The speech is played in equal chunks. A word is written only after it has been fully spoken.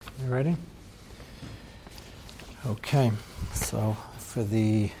You ready? Okay, so for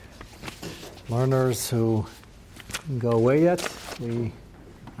the learners who didn't go away yet, we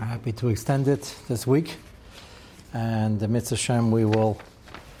are happy to extend it this week. And the Mitzvah Shem, we will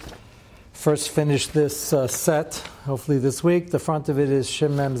first finish this set, hopefully this week. The front of it is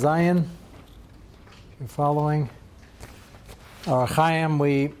Shem Mem Zayin. If you're following. Our Chaim,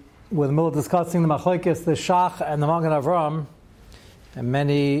 we're in the middle of discussing the Machlokes, the Shach and the Magen Avram, and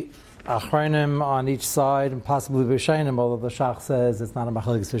many Achronim on each side, and possibly Rishonim, although the Shach says it's not a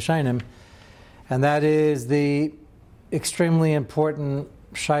Machlokes Rishonim. And that is the extremely important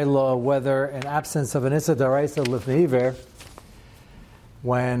Shaila, whether in absence of an Issa D'Oraisa Lifnei Iver,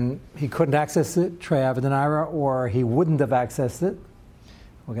 when he couldn't access it, Trei Avadanara, or he wouldn't have accessed it.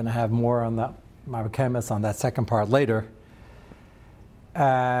 We're going to have more on that, Marakemis, on that second part later.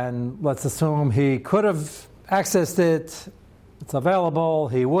 And let's assume he could have accessed it, it's available,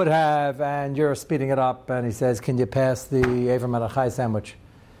 he would have, and you're speeding it up, and he says, can you pass the Avram Adachai sandwich?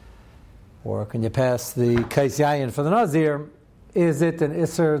 Or can you pass the Kais Yayin for the Nazir? Is it an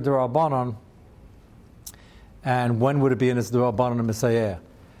Isser D'Rabbanan? And when would it be an Isser D'Rabbanan and Messiah?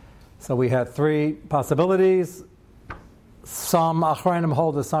 So we had three possibilities. Some Achronim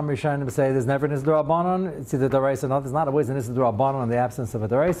hold, or some Rishonim say there's never an Isser D'Rabbanan. It's either D'Oraisa or not. There's not always an Isser D'Rabbanan in the absence of a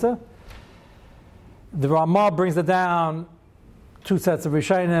D'Oraisa. The Ramah brings it down two sets of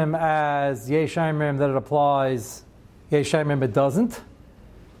Rishonim as Yesh Shomrim that it applies, Yesh Shomrim it doesn't.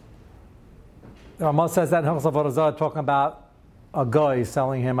 The Ramah says that in Hilchos Avodah Zarah, talking about a guy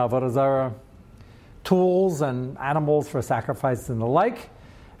selling him Avodah Zarah tools and animals for sacrifice and the like.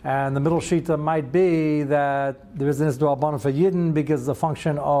 And the middle shita might be that there is an Isser D'Rabbanan for Yidden because the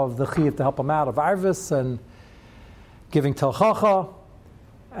function of the Chiv to help him out of Arvis and giving Telchacha,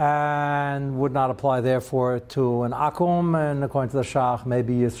 and would not apply therefore to an Akum, and according to the Shach,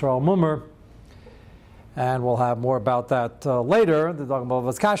 maybe Yisrael Mummer. And we'll have more about that later. The talking about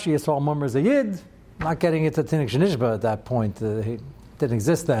Vaskashi, Yisrael Mummer is a Yid, not getting into Tinik Shenishba at that point. He didn't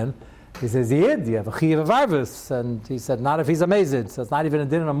exist then. He says, Yid, you have a Chiv of Arvis. And he said, not if he's a Mazid. So it's not even a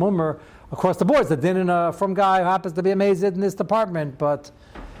din in a Mummer across the board. It's a din in from guy who happens to be a Mazid in this department. But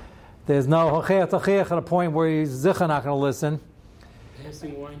there's no Hocheach Tachiach at a point where he's Zicha not going to listen.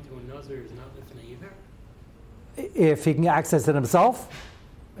 Passing wine to a Nazir is not Lifnei Iver? If he can access it himself.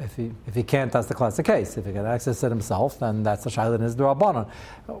 If he can't, that's the classic case. If he can access it himself, then that's the Shaila is D'Rabbanan.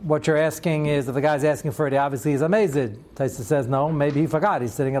 What you're asking is, if the guy's asking for it, he obviously is amazed. Taisa says, no, maybe he forgot.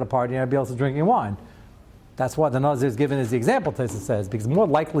 He's sitting at a party and everybody else is drinking wine. That's what the Nazir is given as the example, Taisa says, because more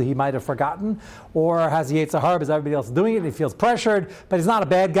likely he might have forgotten, or has the Yetzer Hara because everybody else is doing it, and he feels pressured, but he's not a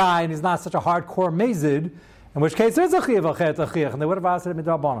bad guy, and he's not such a hardcore mazid, in which case there's a Chiv Achayat, and they would have asked him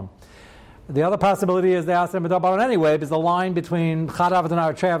D'Rabbanan. The other possibility is they asked him D'Rabbanan anyway, because the line between Chad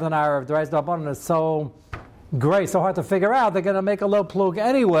Avadanara, Trei Avadanara of D'Oraisa D'Rabbanan is so gray, so hard to figure out, they're going to make a low plug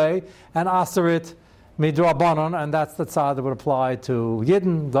anyway and aser it D'Rabbanan, and that's the tzad that would apply to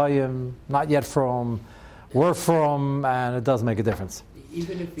Yidden, Dayim, not yet from, were from, and it does make a difference.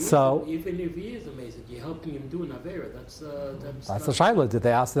 Even if he is amazing, you're helping him do an Avera. That's the Shaila. Did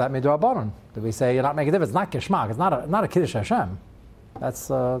they ask that D'Rabbanan? Did we say you're not making a difference? It's not Kishmak. It's not a Kiddush Hashem. That's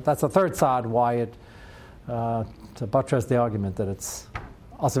a third side why it to buttress the argument that it's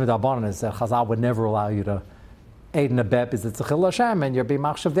also D'Rabbanan is that Chazal would never allow you to aid in a bet because it's a Chil Hashem and you're being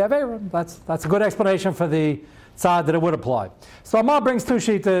machshav the Avera. That's a good explanation for the side that it would apply. So Amar brings two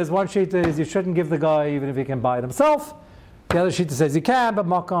shitas. One shita is you shouldn't give the guy even if he can buy it himself. The other shita says you can, but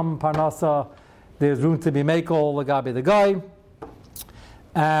Makam Parnasa, there's room to be makel Lagabi the guy.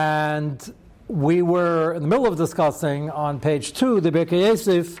 And we were in the middle of discussing on page 2, the Birkei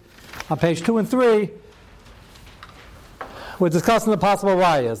Yosef, on page 2 and 3, we're discussing the possible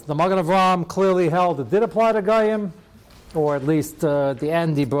rayas. The Magen Avram clearly held it did apply to Goyim, or at least at the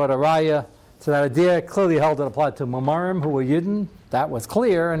end he brought a raya to that idea. Clearly held it applied to Mumarim, who were Yidden. That was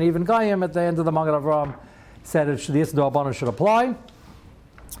clear, and even Goyim at the end of the Magen Avram said the Isser D'Rabbanan should apply.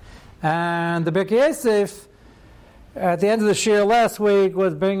 And the Birkei Yosef, at the end of the shir last week,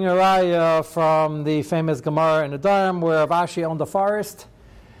 was bringing a raya from the famous Gemara in Nedarim, where Rav Ashi owned a forest,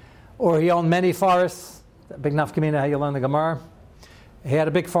 or he owned many forests. Big nafkamina, how you learn the Gemara. He had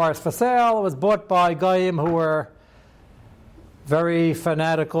a big forest for sale. It was bought by Goyim who were very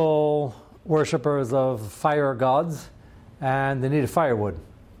fanatical worshippers of fire gods, and they needed firewood.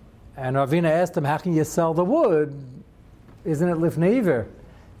 And Ravina asked him, how can you sell the wood? Isn't it Lifnei Iver?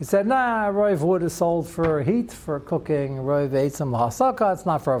 He said, nah, Roiv wood is sold for heat, for cooking. Roiv ate some lahasaka, it's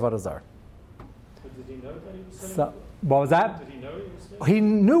not for Avodah Zarah. But did he know that he was selling? What was that? Did he know he was selling? He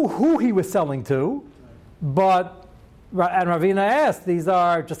knew who he was selling to, but and Ravina asked, these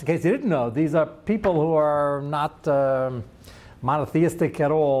are, just in case you didn't know, these are people who are not monotheistic at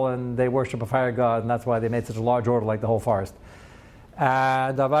all, and they worship a fire god, and that's why they made such a large order like the whole forest.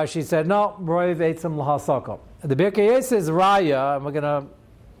 And Avashi said, no, Roiv Eitzim L'Hasaka. The Birkei Yosef is Raya, and we're going to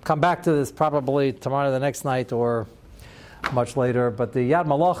come back to this probably tomorrow or the next night or much later, but the Yad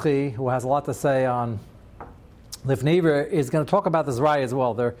Malachi, who has a lot to say on Lifnei Iver, is going to talk about this Raya as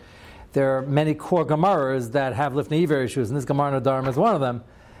well. There are many core Gemaras that have Lifnei Iver issues, and this Gemara Nadarim is one of them.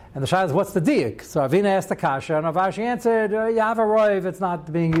 And the Shai is, what's the diak? So Avina asked the Kasha, and Avashi answered, you have a Roiv, it's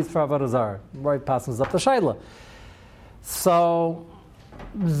not being used for Avodah Zarah. Roiv passes up the Shaila. So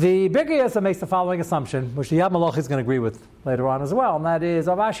the Birkei Yosef makes the following assumption, which the Yad Malachi is going to agree with later on as well, and that is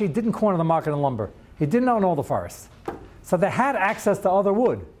Avashi didn't corner the market in lumber. He didn't own all the forests. So they had access to other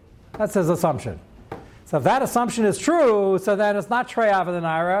wood. That's his assumption. So if that assumption is true, so then it's not Trei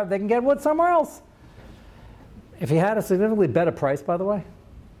Avadanara, they can get wood somewhere else. If he had a significantly better price, by the way,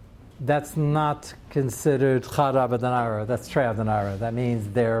 that's not considered Chad Avadanara, that's Trei Avadanara. That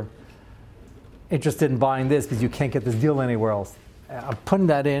means they're interested in buying this because you can't get this deal anywhere else. I'm putting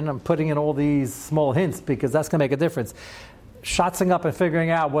that in, I'm putting in all these small hints because that's going to make a difference. Shotzing up and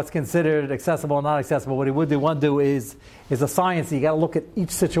figuring out what's considered accessible and not accessible, what he would do is a science. You got to look at each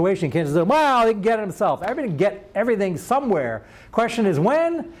situation. You can't just say, well, he can get it himself. Everybody can get everything somewhere. Question is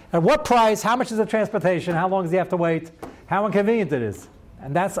when, at what price, how much is the transportation, how long does he have to wait, how inconvenient it is.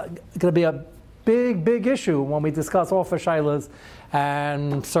 And that's going to be a big, big issue when we discuss offer shaylas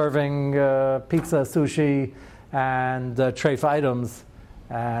and serving pizza, sushi, and treifa items.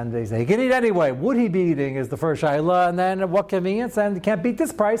 And they say, he can eat anyway. Would he be eating is the first shayla, and then what convenience, and you can't beat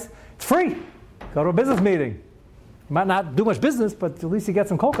this price. It's free. Go to a business meeting. You might not do much business, but at least you get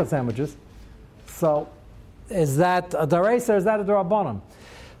some coconut sandwiches. So is that a daraisa or is that a darabanan?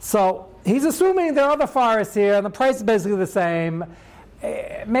 So he's assuming there are other forests here, and the price is basically the same.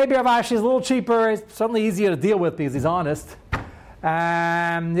 Maybe Rav Ashi is a little cheaper. It's certainly easier to deal with because he's honest.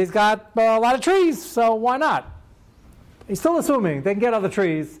 And he's got a lot of trees, so why not? He's still assuming they can get other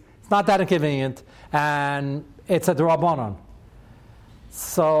trees. It's not that inconvenient, and it's a derabanan.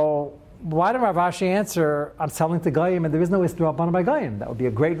 So why did Rav Ashi answer, I'm selling to Goyim, and there is no is derabanan by Goyim? That would be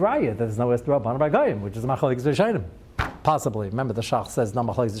a great raya. There's no is derabanan by Goyim, which is machlokes v'shayim. Possibly. Remember, the Shach says no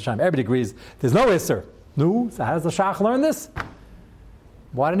machlokes v'shayim. Everybody agrees there's no iser. No. So how does the Shach learn this?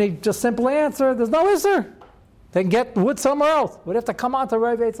 Why didn't he just simply answer, there's no iser? They can get wood somewhere else. We'd have to come on to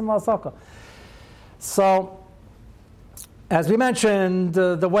Roiv Eitzim L'Hasaka. So, as we mentioned,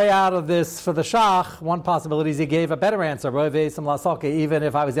 the way out of this for the Shach, one possibility is he gave a better answer, Roiv Eitzim L'Hasaka, even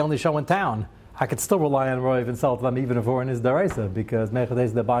if I was the only show in town. I could still rely on Roiv and sell to them even if we're in his daraisa, because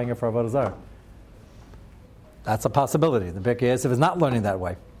Mechades, they're buying it for Avodah Zarah. That's a possibility. The Birkei Yosef is not learning that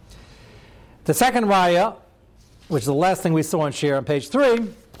way. The second raya, which is the last thing we saw in Shir on page 3,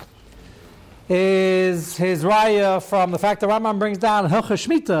 is his raya from the fact that Rambam brings down Hilchos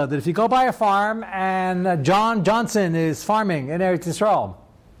Shmita, that if you go by a farm and John Johnson is farming in Eretz Yisrael,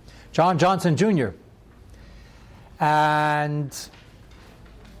 John Johnson Jr., and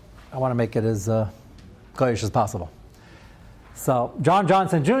I want to make it as goyish as possible. So, John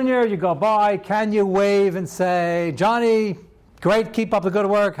Johnson Jr., you go by, can you wave and say, Johnny, great, keep up the good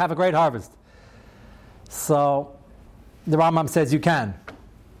work, have a great harvest? So, the Rambam says you can.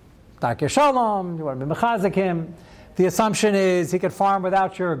 Darkei Shalom, you want to be mechazik him. The assumption is he could farm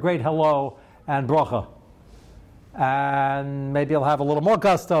without your great hello and brocha. And maybe he'll have a little more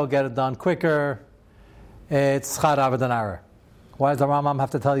gusto, get it done quicker. It's chad avadanara. Why does the Rambam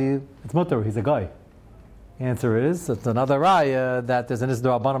have to tell you it's mutter, he's a guy? The answer is, it's another raya that there's an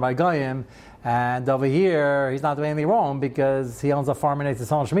isdor abanah by goyim, and over here he's not doing anything wrong because he owns a farm in Eretz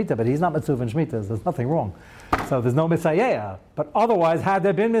Yisrael Shemitah, but he's not mitzuv in Shemitah, there's nothing wrong. So there's no Messiah. But otherwise, had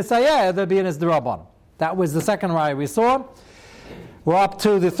there been Messiah, there'd be an Isdaraban. That was the second raya we saw. We're up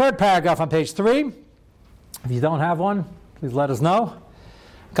to the third paragraph on page 3. If you don't have one, please let us know.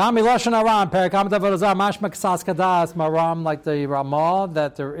 Kami Lashon Aram, Perikam Avodah Zarah, Mashma Ksas Kadas, Maram, like the Ramah,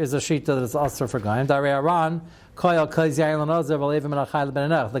 that there is a shita that is also for Goyim. Darei Aran, Koyal Kais Yain L'Nazir, V'Levim Menachai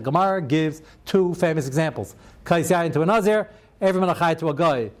L'Benenech. The Gemara gives two famous examples. Kais Yain to a Nazir, Evim Menachai to a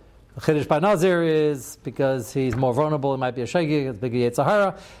Goy. The Chiddush by Nazir is because he's more vulnerable, it might be a Shegi, it's big Yetzer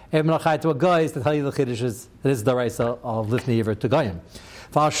Hara. Evim Menachai to a Goy is to tell you the Chiddush is, it is the Reisa of Lifnei Iver to Goyim.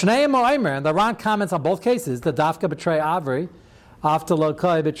 V'Al Oimer, and the Ran comments on both cases, the Dafka betray Avri, after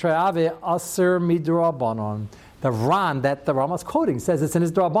Lokai betray Avi, Aser Midrabanon. The Ran that the Rama's quoting says it's in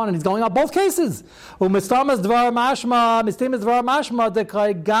his Drabanon. He's going on both cases. Umistamas Dvar Mashma, Mistimas Dvar Mashma,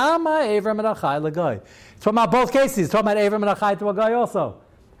 Dekai Gama Avram and Achai Lagai. It's talking about both cases. It's talking about Avram and Achai to a guy also.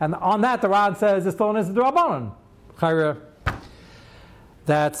 And on that, the Ran says it's still in his Drabanon. Chayra,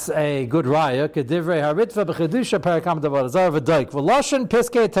 that's a good raya. Kedivrei haritva b'chedusha parakam davar zar v'doik v'loshen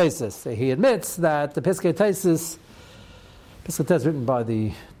piskei tesis. He admits that the piskei tesis written by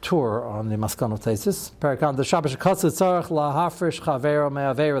the Tur on the Maskana Tesis. Parakam the Shabbat Shekatzu tzarich lahafresh chavero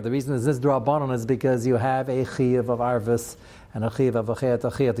me'avera. The reason is this drabanon is because you have a chiyav of arvis and a chiyav of a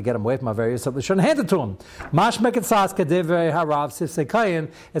chiyat to get him away from avera, so they shouldn't hand it to him. Mashmek etzas kedivrei harav sifsei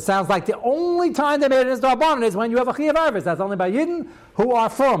kayin. It sounds like the only time they made it as drabanon is when you have a chiyav arvis. That's only by Yidden who are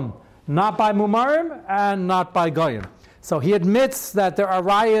from, not by mumarim and not by goyim. So he admits that there are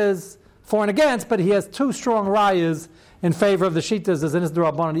rayas for and against, but he has two strong rayas in favor of the shitas as in his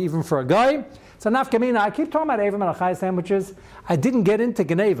drabanan, even for a guy. So nafkamina, I keep talking about Avram and Achai sandwiches. I didn't get into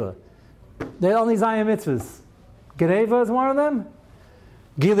Geneva. They're only Zayim mitzvahs. Geneva is one of them.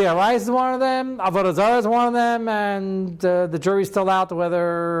 Gili Arais is one of them. Avodah Zarah is one of them. And the jury's still out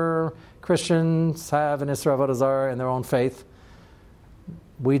whether Christians have an Isra Avodah Zarah in their own faith.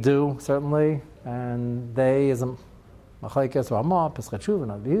 We do, certainly. And they is a Machaikes Ramah, Pesach Tshuva,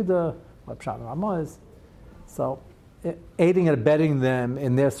 Navi Yehuda, what Pshat Ramah is. So, aiding and abetting them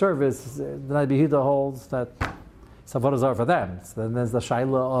in their service, the Navi Yehuda holds that it's avodah zarah for them. So then there's the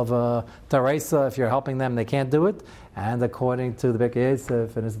shaila of Teresa, if you're helping them, they can't do it. And according to the Bekei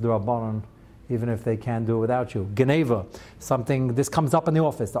Yosef, and it's D'Rabbanan, even if they can do it without you. Geneva, something, this comes up in the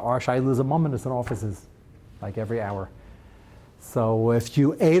office. There are shailas and momentus in offices, like every hour. So if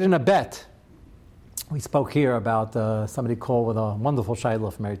you aid and abet, we spoke here about somebody called with a wonderful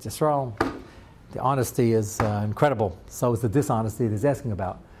shaila from Eretz Yisrael. The honesty is incredible. So is the dishonesty that he's asking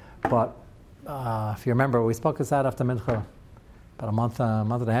about. But if you remember, we spoke this out after Mincha about a month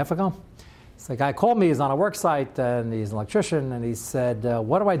and a half ago. So a guy called me, he's on a work site, and he's an electrician, and he said,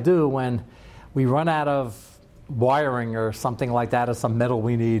 what do I do when we run out of wiring or something like that, or some metal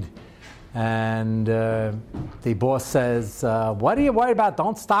we need? And the boss says, what are you worried about?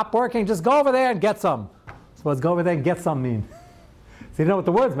 Don't stop working, just go over there and get some. So what's go over there and get some mean? So you know what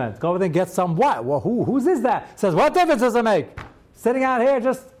the words meant. Go over there and get some what? Well, whose is that? Says, what difference does it make? Sitting out here,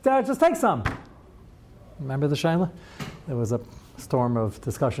 just take some. Remember the Shaila? There was a storm of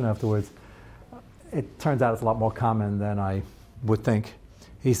discussion afterwards. It turns out it's a lot more common than I would think.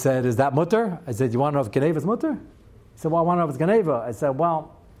 He said, is that mutter? I said, you want to know if Geneva is mutter? He said, well, I want to know if it's Geneva. I said,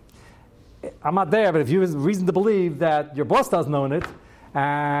 well, I'm not there, but if you have reason to believe that your boss doesn't own it,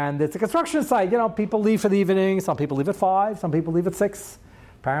 and it's a construction site, people leave for the evening, some people leave at 5, some people leave at 6.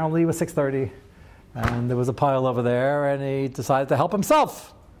 Apparently it was 6:30. And there was a pile over there, and he decided to help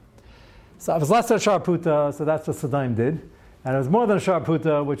himself. So it was less than a sharputa, so that's what Sadaim did. And it was more than a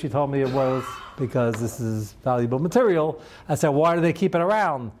sharputa, which he told me it was, because this is valuable material. I said, why do they keep it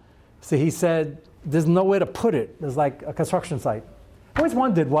around? So he said, there's no way to put it. There's like a construction site. I always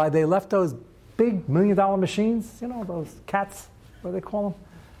wondered why they left those big $1 million machines, those cats, what do they call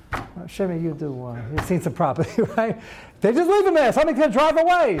them? Shemi, you do. You've seen some property, right? They just leave them there. Somebody's going to drive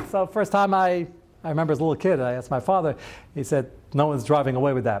away. So first time I remember as a little kid, I asked my father, he said, no one's driving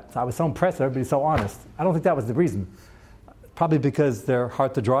away with that. So I was so impressed, everybody's so honest. I don't think that was the reason. Probably because they're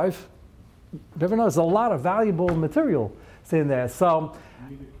hard to drive. You never know, there's a lot of valuable material sitting there. So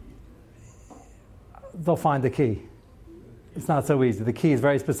they'll find the key. It's not so easy. The key is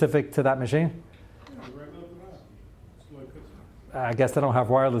very specific to that machine. I guess they don't have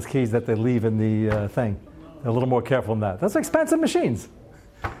wireless keys that they leave in the thing. They're a little more careful than that. Those are expensive machines.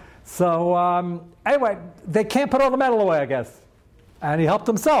 So anyway, they can't put all the metal away, I guess. And he helped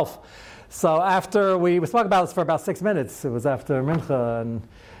himself. So after we spoke about this for about 6 minutes, it was after Mincha, and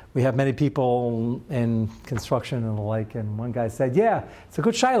we have many people in construction and the like, and one guy said, yeah, it's a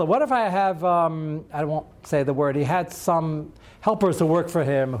good shaila. What if I have, I won't say the word, he had some helpers who work for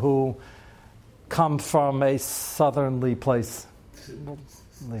him who come from a southerly place. We'll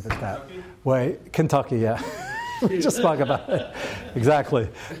leave it that way. Kentucky, yeah. We just spoke about it. Exactly.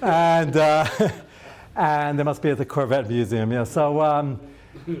 And they must be at the Corvette Museum. Yeah.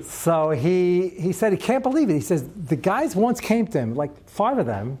 So he said he can't believe it. He says the guys once came to him, like 5 of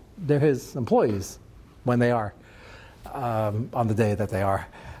them, they're his employees when they are, on the day that they are.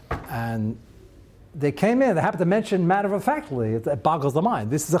 And they came in, they happened to mention matter-of-factly, it boggles the mind.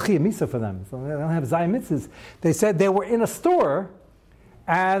 This is a chiyuv misa for them. So they don't have zayim mitzvahs. They said they were in a store,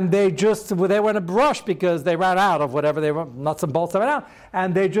 and they were in a rush because they ran out of whatever they were, nuts and bolts, they ran out,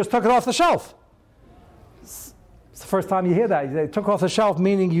 and they just took it off the shelf. It's the first time you hear that. They took it off the shelf,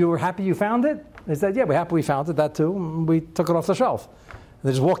 meaning you were happy you found it? They said, yeah, we're happy we found it, that too. We took it off the shelf. And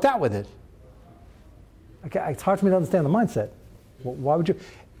they just walked out with it. Okay, it's hard for me to understand the mindset. Why would you?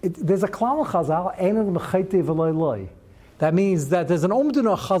 There's a klal in Chazal, the That means that there's an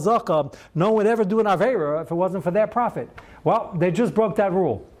umduna chazaka. No one would ever do an avera if it wasn't for their profit. Well, they just broke that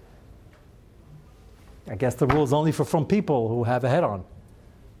rule. I guess the rule is only for from people who have a head on.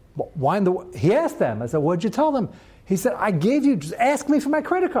 Why he asked them. I said, "What did you tell them?" He said, "I gave you. Just ask me for my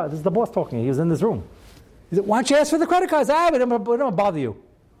credit card." This is the boss talking. He was in this room. He said, "Why don't you ask for the credit cards?" We don't bother you.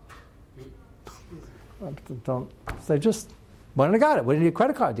 Don't. They just went and got it. We didn't need a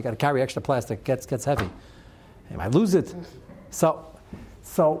credit card. You got to carry extra plastic. Gets heavy. You might lose it. So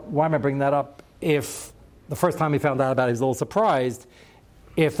why am I bringing that up? If the first time he found out about it, he was a little surprised.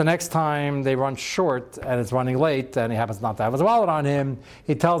 If the next time they run short and it's running late and he happens not to have his wallet on him,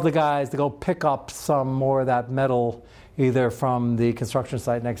 he tells the guys to go pick up some more of that metal, either from the construction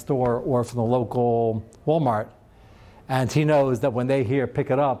site next door or from the local Walmart. And he knows that when they hear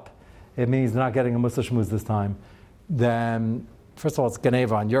pick it up, it means they're not getting a Musa Shmuz this time. Then, first of all, it's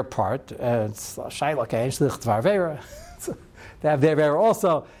Geneva on your part. It's Shaila Kein, Shlich Tvar Vera. They have their Vera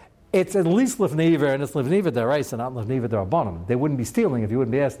also. It's at least Lifnei Iver, and it's Lifnei Iver D'Oraisa, not Lifnei Iver D'Rabbanan. They wouldn't be stealing if you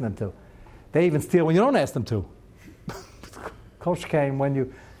wouldn't be asking them to. They even steal when you don't ask them to. Kosh came when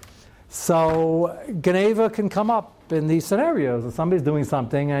you... So, Geneva can come up in these scenarios. If somebody's doing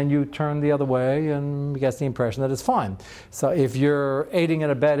something and you turn the other way and you get the impression that it's fine. So if you're aiding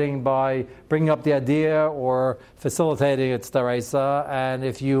and abetting by bringing up the idea or facilitating, it's D'Oraisa, and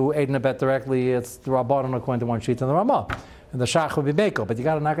if you aid and abet directly, it's the Rabbanan according to one sheet in the Ramah. And the Shach would be Meko, but you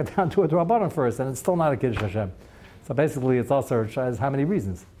got to knock it down to a Rabbanan first, and it's still not a Kiddush Hashem. So basically, it's also has how many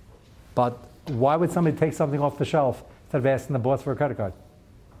reasons. But why would somebody take something off the shelf instead of asking the boss for a credit card?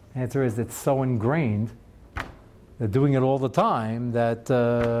 The answer is it's so ingrained, they're doing it all the time, that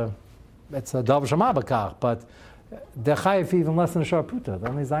it's a Dav Shamabakach, but they're chayiv even less than a Sharputa, they're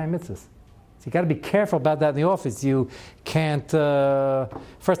only Zayin Mitzvahs. So you got to be careful about that in the office. You can't,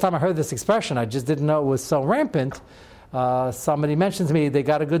 first time I heard this expression, I just didn't know it was so rampant. Somebody mentioned to me they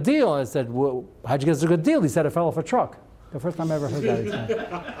got a good deal. I said, well, how'd you get a good deal? He said it fell off a truck. The first time I ever heard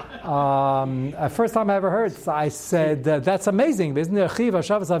that. First time I ever heard, so I said, that's amazing. Isn't there a chiv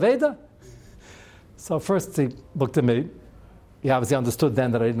hashavas aveda? So first he looked at me. He obviously understood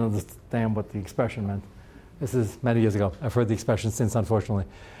then that I didn't understand what the expression meant. This is many years ago. I've heard the expression since, unfortunately.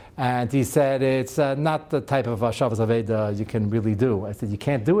 And he said, it's not the type of hashavas aveda you can really do. I said, you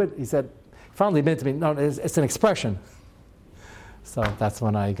can't do it? He said, finally admitted to me, no, it's an expression. So that's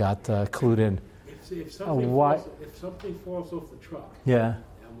when I got clued in. If something falls off the truck, yeah,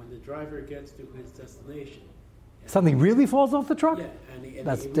 and when the driver gets to his destination, something really falls off the truck? Yeah,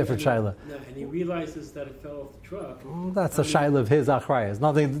 that's different shaila. No, and he realizes that it fell off the truck. That's a shaila of his achrayas.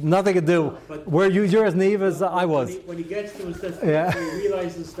 Nothing to do. Where you're as naive as I was. When he gets to his destination, he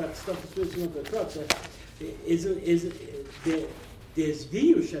realizes that stuff is missing off the truck. So there's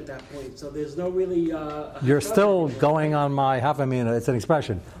Viyush at that point, so there's no really... You're still going on my hafamina. It's an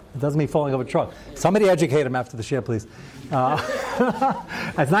expression. It doesn't mean falling off a truck. Somebody educate him after the share, please.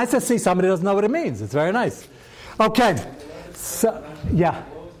 It's nice to see somebody doesn't know what it means. It's very nice. Okay. So, yeah.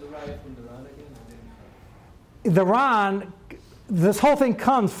 What was the raya from the Ran again? The Ran, this whole thing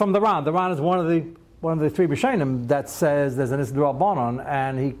comes from the Ran. The Ran is one of the three Rishonim that says there's an Isdra Bonon,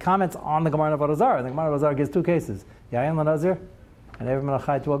 and he comments on the Gemara of Arazar. The Gemara of Arazar gives two cases. Yayin Lanazir, and Erev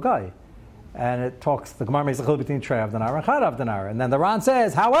Menachai to a guy. And it talks, the Gemara makes a chiluk between Trei Avdanar and Chad Avdanar. And then the Ran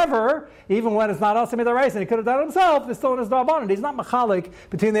says, however, even when it's not Asim Midaraisa, and he could have done it himself, it's still in his Darbanan. He's not machalik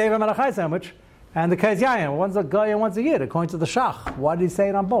between the Erev Menachai sandwich and the Kez Yayin. One's a guy and one's a yid, according to the Shach. Why did he say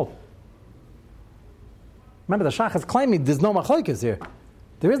it on both? Remember, the Shach is claiming there's no machalikas here.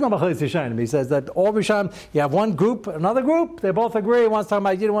 There is no machalikas Rishonim. He says that all Rishonim, you have one group, another group, they both agree, one's talking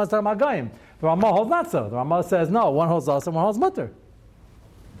about yid, one's talking about Goyim. The Ramah holds not so. The Ramah says, no, one holds us and one holds mutter.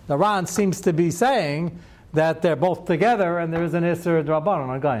 The Ran seems to be saying that they're both together and there is an Isser Drabanan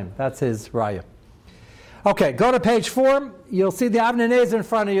on Goyim. That's his raya. Okay, go to page 4. You'll see the Avnei Nezer in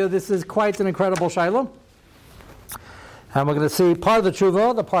front of you. This is quite an incredible Shiloh. And we're going to see part of the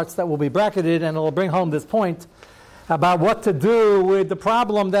Tshuva, the parts that will be bracketed, and it will bring home this point about what to do with the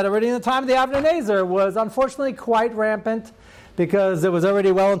problem that already in the time of the Avnei Nezer was unfortunately quite rampant because it was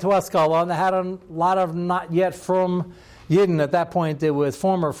already well into Haskalah and they had a lot of not yet from Yidden. At that point, it was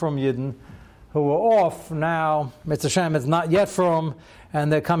former from Yidden who were off. Now, Mitzvah Shem is not yet from,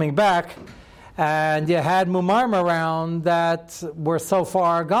 and they're coming back. And you had Mumarim around that were so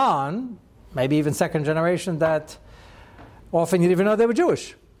far gone, maybe even second generation, that often you didn't even know they were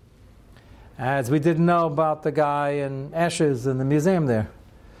Jewish. As we didn't know about the guy in Ashes in the museum there,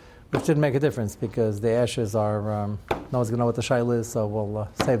 which didn't make a difference because the Ashes are, no one's going to know what the Shail is, so we'll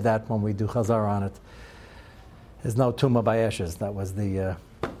save that when we do Chazar on it. There's no tumah by ashes. That was the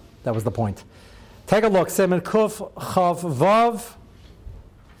point. Take a look. Siman Kuf Chav Vav.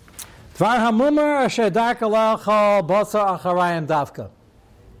 Dvar hamumar asher darka lachal basar acharayim davka.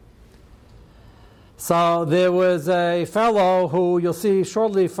 So there was a fellow who you'll see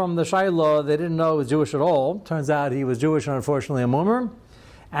shortly from the Shiloh, they didn't know he was Jewish at all. Turns out he was Jewish and unfortunately a mummer.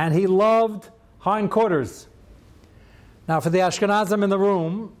 And he loved hindquarters. Now for the Ashkenazim in the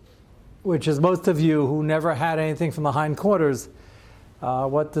room, which is most of you who never had anything from the hindquarters,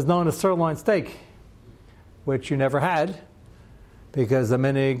 what is known as sirloin steak, which you never had, because the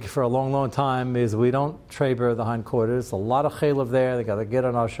minig for a long, long time is we don't traber the hindquarters. A lot of chaylev there. They got to get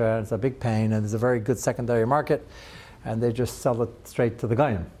an usher, and it's a big pain, and there's a very good secondary market, and they just sell it straight to the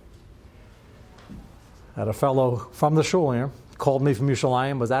goyim. Had a fellow from the shul here called me from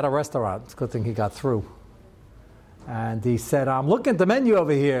Yerushalayim, was at a restaurant. It's a good thing he got through. And he said, I'm looking at the menu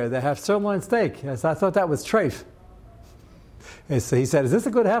over here. They have sirloin steak. I thought that was treif. So he said, is this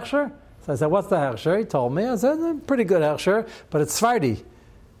a good hechsher? So I said, what's the hechsher? He told me. I said, pretty good hechsher, but it's Sephardi.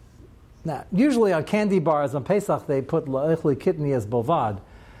 Now, usually on candy bars on Pesach, they put la'echli kidney as bovad.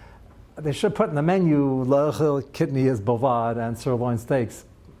 They should put in the menu la'echli kidney as bovad and sirloin steaks.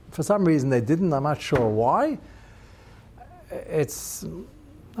 For some reason they didn't. I'm not sure why. It's an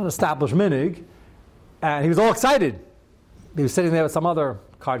established minig. And he was all excited. He was sitting there with some other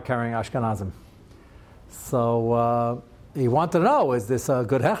card-carrying Ashkenazim. So he wanted to know, is this a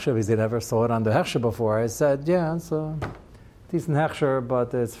good hechsher? Because he never saw it on the hechsher before. I said, yeah, it's a decent hechsher,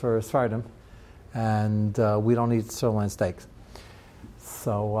 but it's for Sephardim. And we don't eat sirloin steaks.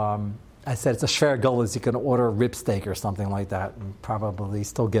 So I said, it's a shver gullus. You can order rib steak or something like that and probably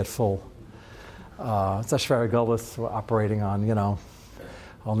still get full. It's a shver gullus. We're operating on,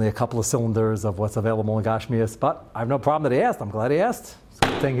 only a couple of cylinders of what's available in Gashmias. But I have no problem that he asked. I'm glad he asked. It's a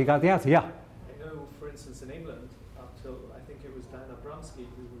good thing he got the answer. Yeah? I know, for instance, in England, up till I think it was Dan Abramsky,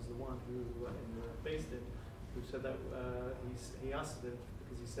 who was the one who based it, who said that he asked it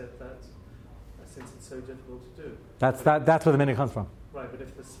because he said that since it's so difficult to do. That's where the minig comes from. Right, but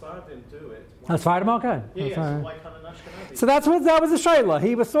if the Sephardim do it... Sephardim, okay. Yeah, so why can't an Ashkenazi? So that was the shayla.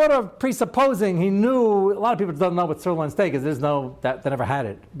 He was sort of presupposing, he knew, a lot of people don't know what sirloin steak is. There's no, they never had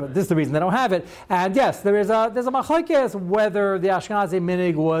it. But this is the reason they don't have it. And yes, there's a machlokes whether the Ashkenazi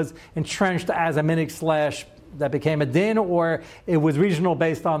minig was entrenched as a minig / that became a din, or it was regional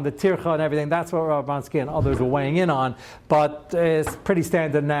based on the tircha and everything. That's what Rabbansky and others were weighing in on. But it's pretty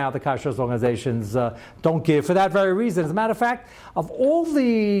standard now. The kashrus organizations don't give for that very reason. As a matter of fact, of all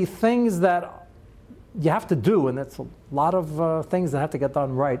the things that you have to do, and that's a lot of things that have to get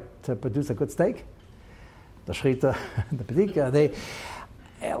done right to produce a good steak, the shechita, the pedika,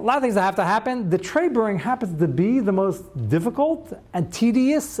 a lot of things that have to happen. The trabering happens to be the most difficult and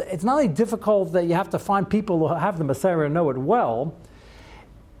tedious. It's not only difficult that you have to find people who have the Masera and know it well.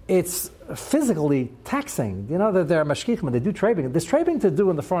 It's physically taxing. You know that there are mashkichim, they do trabing. There's trabing to do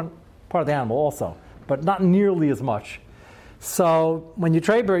in the front part of the animal also, but not nearly as much. So when you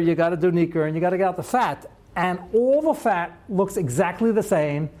traber, you got to do nicker and you got to get out the fat. And all the fat looks exactly the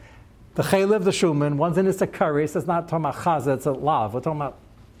same. The chaylev, the shuman, one's in issa karis. It's not talking about chaza, it's a lav. We're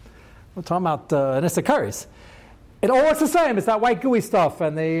talking about an issa karis. It all looks the same. It's that white gooey stuff.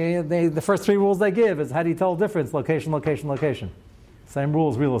 And the first 3 rules they give is how do you tell the difference? Location, location, location. Same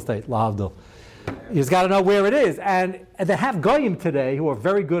rules, real estate, lahavdil. You just got to know where it is. And they have goyim today who are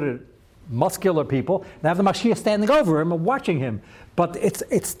very good at muscular people. They have the Mashiach standing over him and watching him. But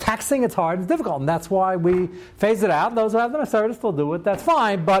it's taxing, it's hard, it's difficult. And that's why we phase it out. Those who have the Masera still do it. That's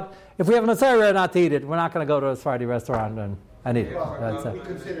fine. But if we have a Masera not to eat it, we're not going to go to a Sephardi restaurant and eat it. We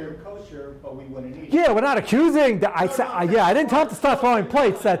consider it kosher, but we wouldn't eat it. Yeah, we're not accusing. I didn't tell them to start throwing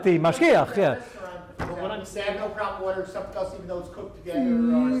plates at the Mashiach. Yeah. They have no problem ordering something else, even though it's cooked together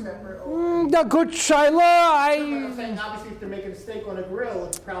or separate. The good shaila. I'm saying obviously if they're making a steak on a grill,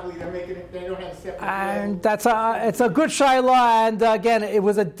 it's probably they're making it. They don't have a separate. And it's a good shaila. And again, it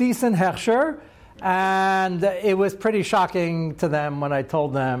was a decent hechsher, and it was pretty shocking to them when I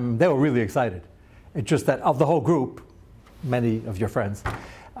told them. They were really excited. It's just that of the whole group, many of your friends,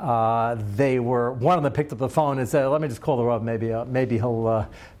 one of them picked up the phone and said, "Let me just call the Rav. Maybe he'll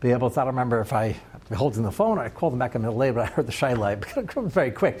be able to." I don't remember if I holding the phone. I called him back in the middle later, but I heard the shaila. It was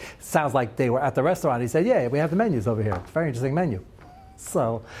very quick. It sounds like they were at the restaurant. He said, "Yeah, we have the menus over here. It's a very interesting menu."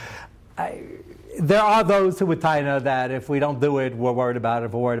 So, there are those who would taina that if we don't do it, we're worried about it.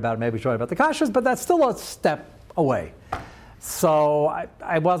 If we're worried about it, maybe we're worried about the kashrus, but that's still a step away. So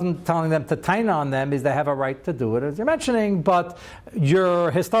I wasn't telling them to taina on them, is they have a right to do it, as you're mentioning, but your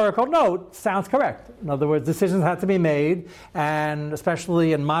historical note sounds correct. In other words, decisions have to be made, and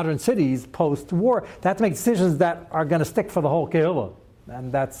especially in modern cities post-war, they have to make decisions that are going to stick for the whole kehillah.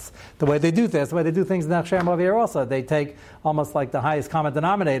 And that's the way they do things. The way they do things in Achshem over here also. They take almost like the highest common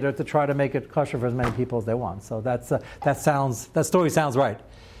denominator to try to make it kosher for as many people as they want. So that story sounds right.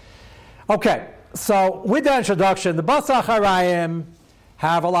 Okay, so with that introduction, the Basar Harayim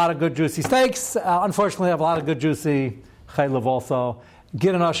have a lot of good juicy steaks. Unfortunately, have a lot of good juicy chaylev also.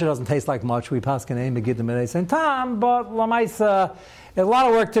 Gidon Asher doesn't taste like much. We pass Ganeim and Gidon Midei same time, but Lamaisa, there's a lot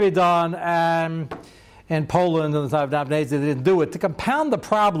of work to be done. And in Poland and the time of Nabnez, they didn't do it. To compound the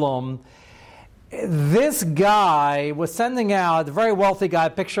problem, this guy was sending out, a very wealthy guy,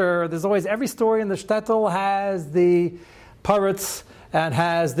 picture, there's always, every story in the shtetl has the pirates and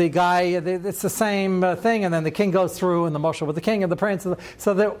has the guy, it's the same thing, and then the king goes through, and the marshal with the king and the prince,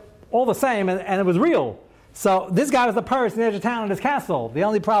 so they're all the same, and it was real. So this guy was the pirates in the edge of town in his castle. The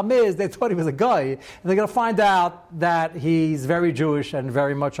only problem is they thought he was a guy, and they're going to find out that he's very Jewish and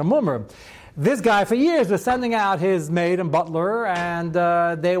very much a mummer. This guy for years was sending out his maid and butler, and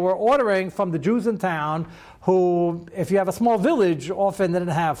they were ordering from the Jews in town who, if you have a small village, often they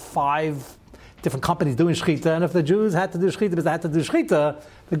didn't have 5 different companies doing shechita, and if the Jews had to do shechita because they had to do shechita,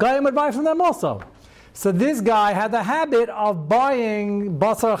 the guy would buy from them also. So this guy had the habit of buying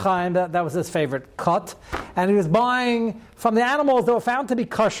basar chaim, that was his favorite cut, and he was buying from the animals that were found to be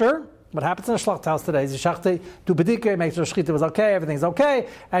kosher. What happens in a shlacht house today is you shachti, do bedika, make sure shechita was okay, everything's okay,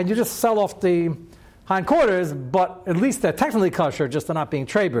 and you just sell off the hindquarters, but at least they're technically kosher, just they're not being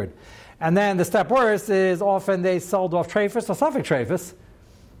treifed. And then the step worse is often they sold off treifus or suffix treifus,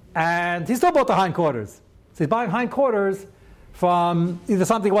 and he still bought the hindquarters. So he's buying hindquarters from either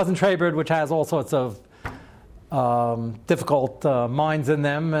something wasn't treifed, which has all sorts of difficult mines in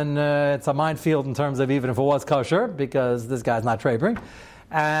them, and it's a minefield in terms of even if it was kosher, because this guy's not treifing.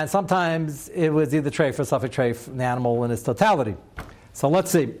 And sometimes it was either treif or suffix treif, the animal in its totality. So let's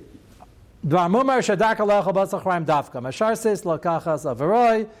see. Dvar shadak alecha basar charaim dafka. Masharsis lokachas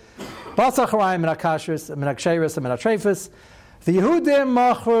averoi. Basar charaim min akashris, min aksheris, and min atreifus. The Yehudim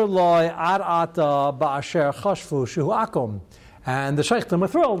machur loy ad ata ba'asher chashvu shuhu akum. And the sheikhtim were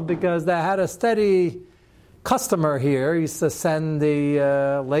thrilled because they had a steady customer here. He used to send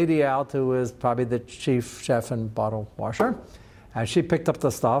the lady out who was probably the chief chef and bottle washer. And she picked up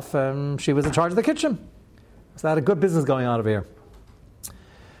the stuff, and she was in charge of the kitchen. So they had a good business going on over here.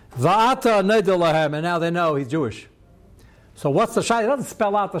 Va'ata neidel lahem, and now they know he's Jewish. So what's the shayla? It doesn't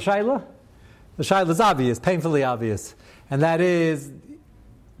spell out the shayla. The shayla is obvious, painfully obvious. And that is,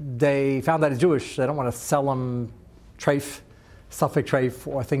 they found out he's Jewish. They don't want to sell him treif, suffix treif,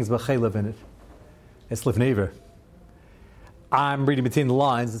 or things with chaylev in it. It's lifneiver. I'm reading between the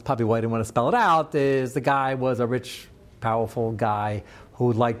lines. It's probably why I didn't want to spell it out. Is the guy was a rich, powerful guy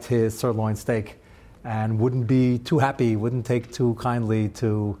who liked his sirloin steak and wouldn't be too happy, wouldn't take too kindly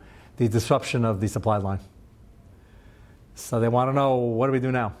to the disruption of the supply line. So they want to know, what do we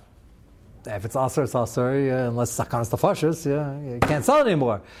do now? If it's asur, it's asur, unless sakanas tafashis, you can't sell it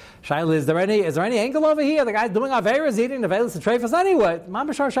anymore. Shaila, is there any angle over here? The guy's doing averas, eating the velas and treifas anyway.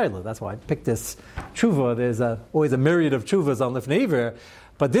 Mambashar Shaila. That's why I picked this tshuva. There's always a myriad of tshuvas on Lifnei Iver.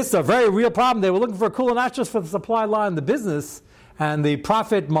 But this is a very real problem. They were looking for a kula not just for the supply line, the business, and the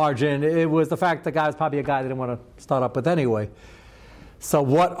profit margin. It was the fact the guy was probably a guy they didn't want to start up with anyway. So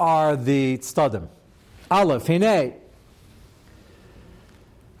what are the tzadim? Aleph, hinei.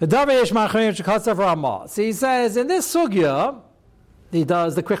 So he says, in this sugya, he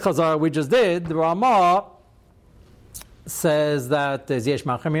does the quick chazar we just did, the Ramah says that there's yesh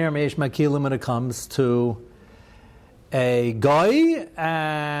machmir, yesh makilim when it comes to a goy,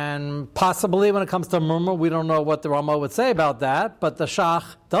 and possibly when it comes to murmur, we don't know what the Ramah would say about that, but the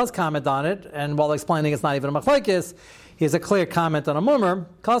Shach does comment on it, and while explaining it's not even a machlekes, he has a clear comment on a murmur.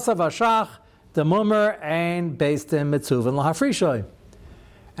 Kasav Shach, the murmur ain't based in mitzuvah lahafrishoy.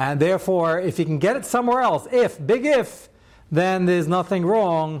 And therefore, if you can get it somewhere else, big if, then there's nothing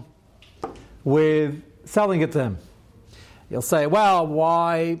wrong with selling it to him. You'll say, well,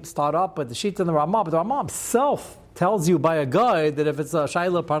 why start up with the Shita and the Ramah? But the Ramah himself tells you by a guide that if it's a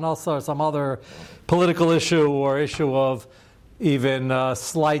Shaila Parnasa or some other political issue or issue of even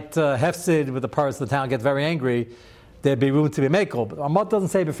slight hefsid with the parts of the town get very angry, there'd be room to be makel. But the Ramah doesn't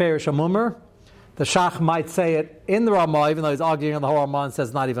say Beferish Amumr. The Shach might say it in the Ramah, even though he's arguing on the whole Ramah and says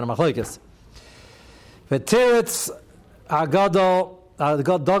it's not even a machlekes. V'tiritz agadol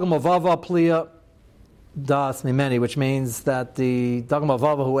dogam avava pliya das mimeni, which means that the dogam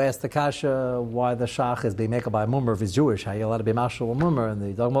avava who asked the kasha why the Shach is being made by a mummer if he's Jewish, how you allowed to be mashal a mummer, and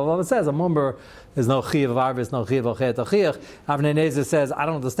the dogam avava says a mummer is no chiv of arvis, no chiv of chet achich. Avnei Nezer says I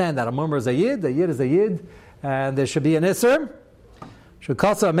don't understand that a mummer is a yid is a yid, and there should be an isser. If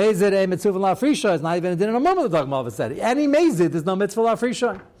Shukasa Mezid a mitzvah la'frisha is not even a din in a moment. The Dagma of it said any Mezid there's no mitzvah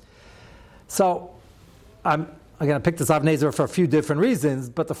la'frisha. So I'm going to pick this Avnei Zer for a few different reasons,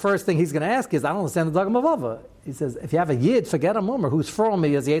 but the first thing he's going to ask is, I don't understand the Dagma of Ava. He says, if you have a Yid, forget a Mummer, who's for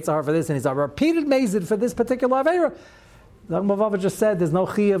me as Yetzahar for this, and he's a repeated Mezid for this particular Aveira. The Dagma of Ava just said, there's no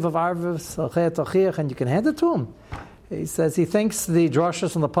Chiyav of Arvus, and you can hand it to him. He says, he thinks the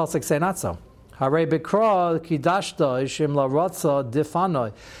drashas from the Pasuk say not so. Hare Bikra, Kidashta, Ishim La Ratza,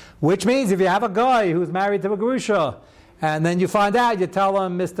 Difanoi. Which means if you have a guy who's married to a Gerusha, and then you find out, you tell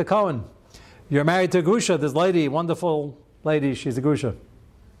him, Mr. Cohen, you're married to a Grusha, this lady, wonderful lady, she's a Grusha.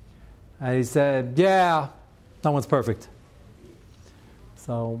 And he said, yeah, no one's perfect.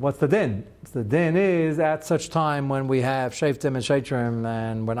 So what's the din? The din is at such time when we have Shaftim and Shaitrim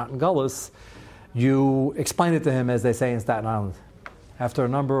and we're not in Gullus, you explain it to him as they say in Staten Island. After a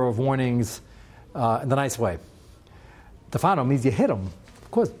number of warnings, in the nice way. Tefano means you hit him.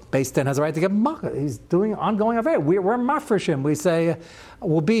 Of course, Beis Din has a right to get makkah. He's doing ongoing affair. We're mafreshim. We say,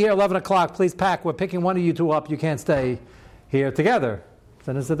 we'll be here 11 o'clock, please pack. We're picking one of you two up. You can't stay here together.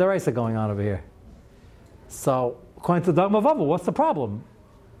 Then there's a deraisa going on over here. So, according to Dagma Vava, what's the problem?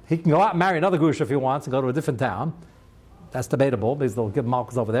 He can go out and marry another Grusha if he wants and go to a different town. That's debatable because they'll give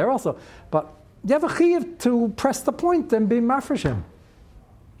malchus over there also. But you have a chiyuv to press the point and be mafreshim.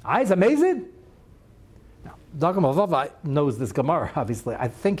 Is amazing. Dagma Vava knows this Gemara, obviously. I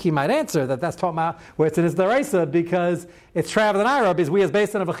think he might answer that that's talking about where it's in his deraisa because it's traveling Arab, because we as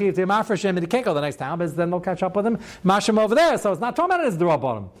based on a Vachiv to Mafreshim and he can't go the next town because then they'll catch up with him, Mashim over there. So it's not talking about his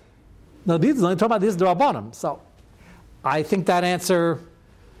Durabonim. No, the is only talking about this Durabonim. So I think that answer.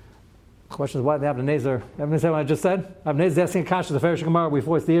 The question is why the Avnei Zer. Avnei Zer, what I just said? Avnei Zer is asking a kasha, the Farish Gemara, we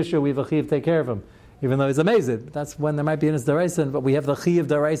force the issue, we Vachiv take care of him. Even though he's amazing. That's when there might be in his deraisa, but we have the Chiv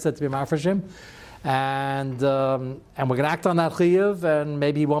deraisa to be Mafreshim. And we're going to act on that chiyuv, and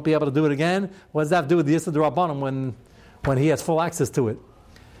maybe he won't be able to do it again. What does that have to do with the Yisra D'Rabbanan when he has full access to it?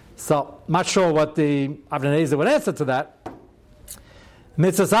 So, I'm not sure what the Avnei Zer would answer to that.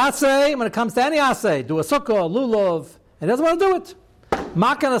 Mitzvahs asay, when it comes to any asay, do a sukkah, lulav, and he doesn't want to do it.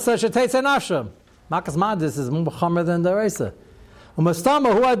 Makan asay sheteitzei nafshem. Makas madis is more chamer than the reisa.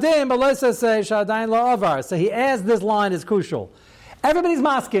 Umastama hu adim b'loisay shadayin lo avar. So he adds this line is crucial. Everybody's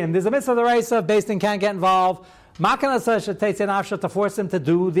masking. There's a mitzvah of the reisa, Beis Din can't get involved. Makan asay sheteitzei nafshem to force him to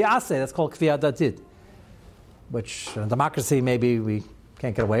do the asay. That's called kfiyat datid. Which in democracy maybe we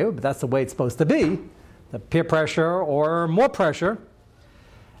can't get away with, but that's the way it's supposed to be. The peer pressure or more pressure.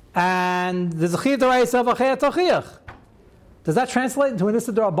 And there's a chiyuv d'oraisa of achei tochiach. Does that translate into an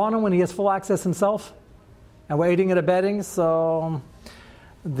issa d'rabbanan when he has full access himself? And we're aiding and abetting? So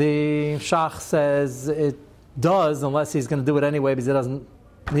the Shach says it does, unless he's going to do it anyway because he doesn't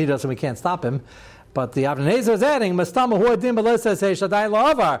need us and we can't stop him. But the Avnei Zer is adding, if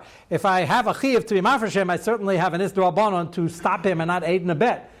I have a chiyuv to be mafreshim, I certainly have an issa d'rabbanan to stop him and not aid and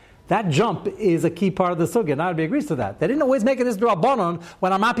abet. That jump is a key part of the sugya. Not everybody agrees to that. They didn't always make it this d'rabbanan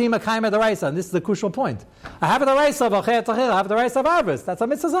when I'm not being mekayim at the raisa, and this is the crucial point. I have the raisa of achei tachil, I have the raisa of arvis. That's a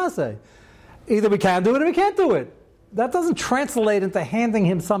mitzvah zaseh. Either we can do it or we can't do it. That doesn't translate into handing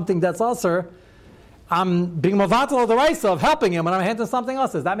him something that's usher. I'm being mavatal of the raisa of helping him when I'm handing something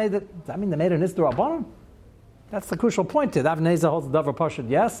else. Does that mean they made an d'rabbanan? That's the crucial point here. The Avnei Zer holds the davar pashut,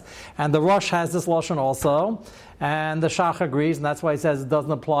 yes, and the Rosh has this lashon also, and the Shach agrees, and that's why he says it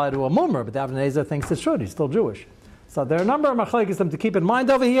doesn't apply to a mummer, but the Avnei Zer thinks it should. He's still Jewish. So there are a number of machlekes to keep in mind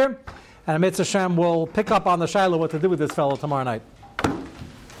over here, and Mitzvah Hashem will pick up on the shaila what to do with this fellow tomorrow night.